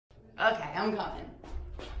Okay, I'm coming.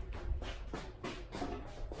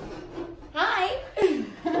 Hi.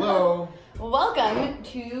 Hello. Welcome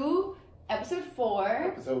to episode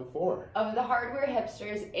 4. Episode 4. Of the Hardware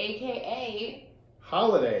Hipsters, aka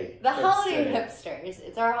Holiday. the Holiday Hipsters.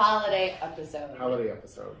 It's our holiday episode. Holiday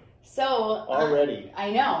episode. So already. I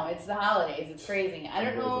know, it's the holidays. It's crazy. I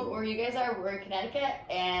don't know where you guys are. We're in Connecticut,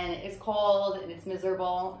 and it's cold and it's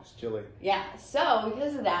miserable. It's chilly. Yeah. So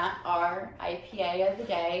because of that, our IPA of the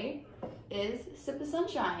day is Sip of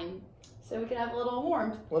Sunshine. So we can have a little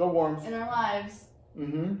warmth. In our lives.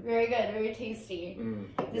 Mm-hmm. Very good. Very tasty.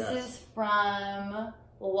 This is from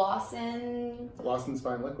Lawson. Lawson's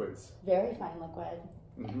Fine Liquids. Very fine liquid.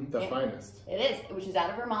 Mm-hmm. The finest. It is, which is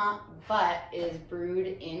out of Vermont, but is brewed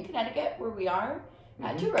in Connecticut, where we are,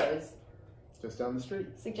 at TwoRoads. Just down the street.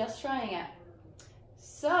 Suggest trying it.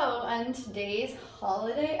 So, on today's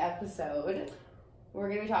holiday episode, we're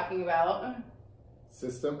going to be talking about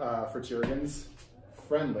System, FritsJurgens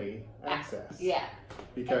friendly access. Yeah.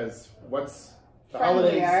 Because what's the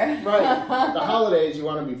Friendlier. holidays? Right. The holidays, you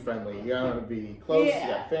want to be friendly. You want to be close. Yeah.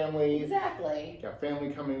 You got family. Exactly. You got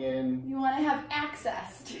family coming in. You want to have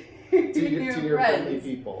access to your friendly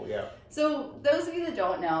people. Yeah. So, those of you that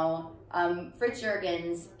don't know,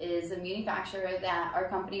 FritsJurgens is a manufacturer that our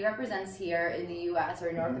company represents here in the U.S.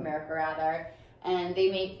 or North America rather, and they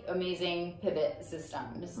make amazing pivot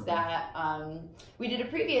systems that we did a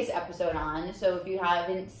previous episode on. So if you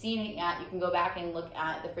haven't seen it yet, you can go back and look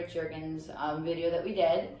at the FritsJurgens video that we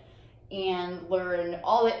did and learn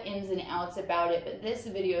all the ins and outs about it. But this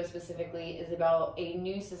video specifically is about a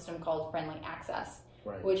new system called Friendly Access,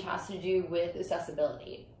 which has to do with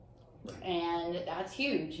accessibility. And that's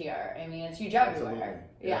huge here. I mean, it's huge everywhere.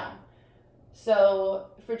 Yeah. So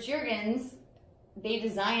FritsJurgens, they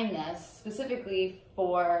designed this specifically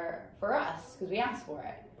for us because we asked for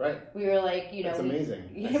it. Right. We were like, you know, it's amazing.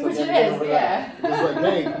 Which it is, yeah. It's like,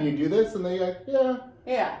 hey, can you do this? And they're like, yeah.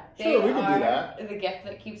 Yeah. Sure, we can do that. The gift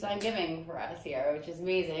that keeps on giving for us here, which is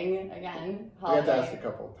amazing. Again, we had to ask a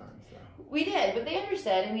couple of times. We did, but they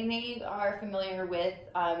understood. I mean, they are familiar with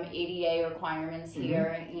ADA requirements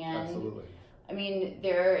here, and absolutely. I mean,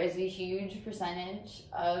 there is a huge percentage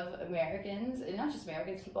of Americans, and not just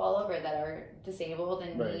Americans, people all over that are disabled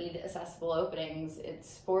and need accessible openings.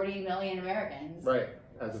 It's 40 million Americans. Right,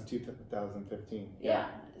 as of 2015. Yeah.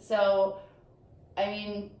 So, I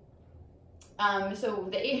mean, so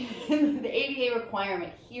the ADA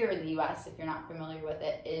requirement here in the U.S., if you're not familiar with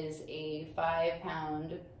it, is a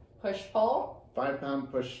 5-pound push-pull.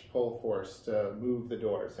 5-pound push-pull force to move the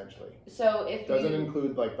door, essentially. So if doesn't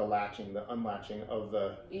include like the latching, the unlatching of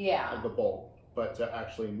the bolt, but to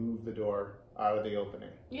actually move the door out of the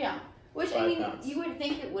opening. Yeah. Which, I mean, you would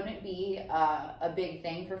think it wouldn't be a big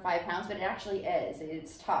thing for 5 pounds, but it actually is.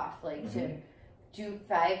 It's tough. Like, to do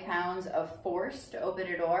 5 pounds of force to open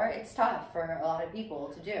a door, it's tough for a lot of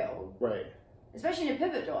people to do. Right. Especially in a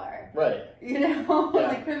pivot door. Right. You know?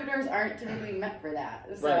 Like, pivot doors aren't typically meant for that.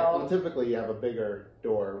 So. Right. Well, typically you have a bigger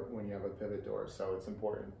door when you have a pivot door, so it's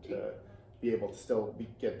important to be able to still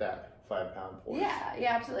get that 5-pound force. Yeah,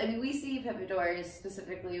 yeah, absolutely. I mean, we see pivot doors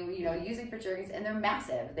specifically, you know, using FritsJurgens, and they're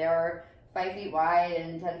massive. They're 5 feet wide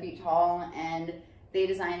and 10 feet tall, and they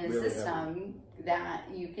designed the system that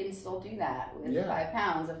you can still do that with 5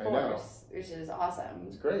 pounds of force, which is awesome.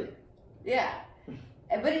 It's great. Yeah.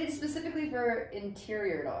 But it's specifically for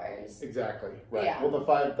interior doors. Exactly. Right. Yeah. Well,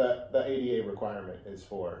 the ADA requirement is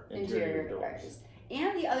for interior doors.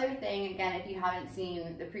 And the other thing, again, if you haven't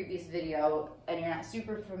seen the previous video and you're not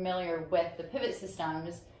super familiar with the pivot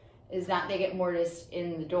systems, is that they get mortised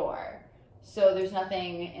in the door. So there's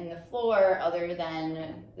nothing in the floor other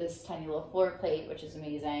than this tiny little floor plate, which is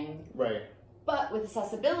amazing. Right. But with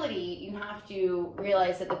accessibility, you have to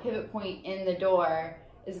realize that the pivot point in the door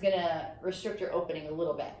is going to restrict your opening a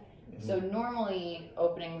little bit. So normally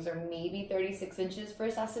openings are maybe 36 inches for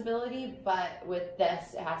accessibility, but with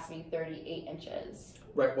this it has to be 38 inches.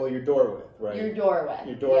 Right, well your door width, right? Your door width.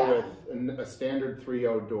 Your door width, a standard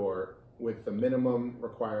 3.0 door with the minimum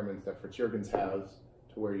requirements that FritsJurgens has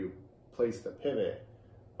to where you place the pivot,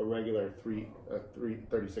 a regular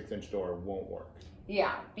 36-inch door won't work.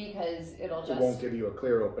 Yeah, because it won't give you a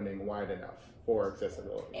clear opening wide enough for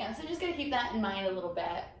accessibility. Yeah, so just gotta keep that in mind a little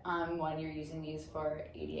bit when you're using these for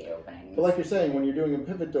ADA openings. But like you're saying, when you're doing a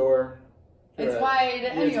pivot door, it's wide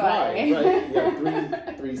anyway. It's wide, right? You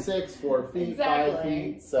have 3'6", 4 feet, 5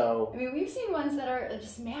 feet. So I mean, we've seen ones that are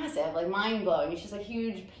just massive, like mind blowing. It's just like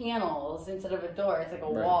huge panels instead of a door. It's like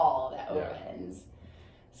a wall that opens.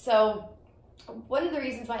 So one of the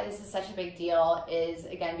reasons why this is such a big deal is,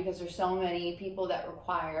 again, because there's so many people that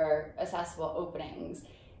require accessible openings.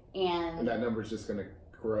 And that number is just going to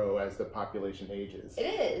grow as the population ages. It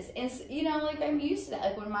is. And, you know, like, I'm used to that.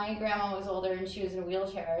 Like, when my grandma was older and she was in a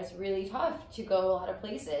wheelchair, it's really tough to go a lot of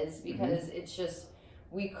places because it's just,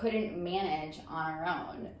 we couldn't manage on our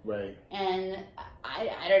own. Right. And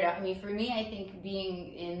I don't know. I mean, for me, I think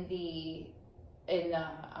being in the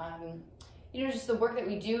you know, just the work that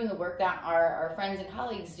we do and the work that our friends and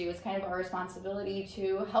colleagues do, it's kind of our responsibility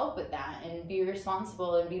to help with that and be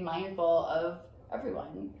responsible and be mindful of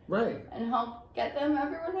everyone. Right. And help get them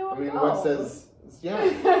everywhere they want to go. I mean, what says, yeah,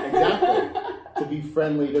 exactly. To be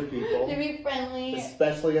friendly to people. To be friendly.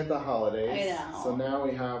 Especially at the holidays. I know. So now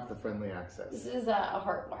we have the friendly access. This is a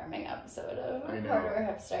heartwarming episode of Hardware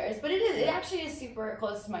Hipsters. But it actually is super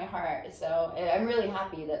close to my heart. So I'm really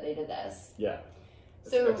happy that they did this. Yeah.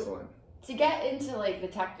 It's excellent. To get into like the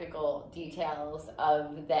technical details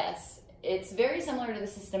of this, it's very similar to the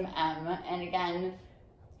System M. And again,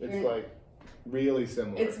 it's like really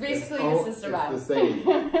similar. It's basically the System M. It's the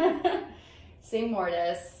same. Same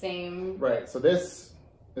mortise, same. Right. So this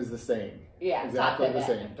is the same. Yeah. Exactly the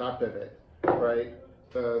same. Top pivot. Right.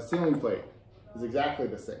 The ceiling plate is exactly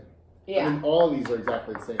the same. Yeah. I mean, all of these are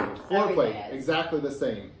exactly the same. The floor plate exactly the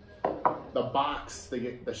same. The box,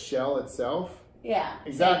 the shell itself. Yeah.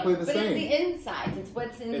 Exactly the same. But it's the insides. It's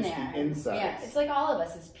what's in there. It's the insides. Yeah. It's like all of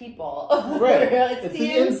us as people. Right. It's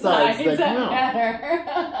the insides that matter.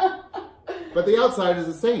 But the outside is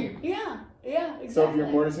the same. Yeah. Yeah. Exactly. So if you're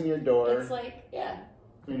mortising your door. It's like, yeah.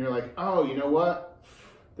 And you're like, oh, you know what?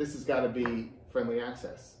 This has got to be friendly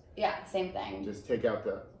access. Yeah. Same thing. Just take out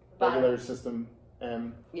the regular System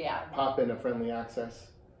M. Yeah. Pop in a friendly access.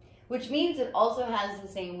 Which means it also has the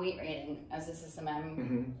same weight rating as the System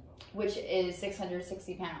M, which is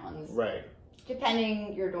 660 pounds. Right.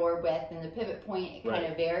 Depending your door width and the pivot point, it kind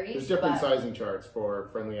of varies. There's different sizing charts for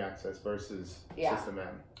friendly access versus System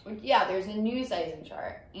M. Yeah, there's a new sizing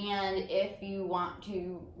chart. And if you want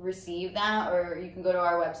to receive that, or you can go to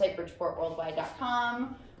our website,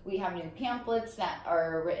 bridgeportworldwide.com. We have new pamphlets that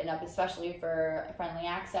are written up especially for friendly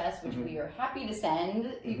access, which we are happy to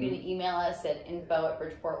send. You can email us at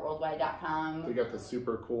info@bridgeportworldwide.com. We got the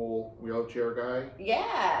super cool wheelchair guy.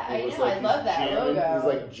 Yeah, I know. I love that logo. He's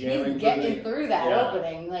like jamming. He's getting through that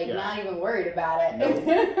opening, like not even worried about it. Nope.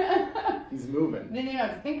 He's moving. Then you don't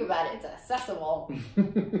have to think about it. It's accessible,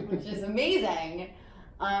 which is amazing.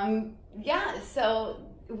 Yeah, so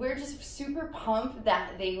we're just super pumped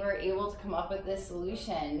that they were able to come up with this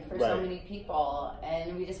solution for so many people,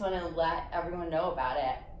 and we just want to let everyone know about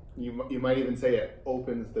it. You might even say it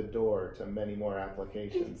opens the door to many more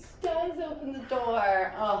applications. It does open the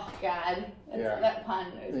door. Oh God, that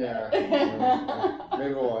pun is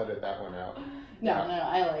Maybe we'll edit that one out. No,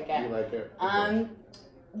 I like it. You like it?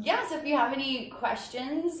 Yeah, so if you have any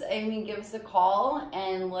questions, I mean, give us a call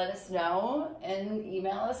and let us know, and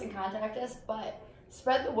email us and contact us, but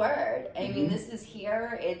spread the word. I mean, this is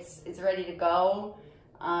here. It's ready to go.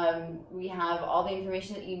 We have all the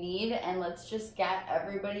information that you need, and let's just get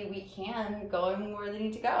everybody we can going where they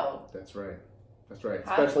need to go. That's right. That's right.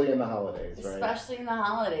 Especially in the holidays, right? Especially in the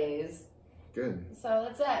holidays. Good. So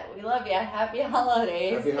that's it. We love you. Happy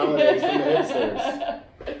holidays. Happy holidays from the Hipsters.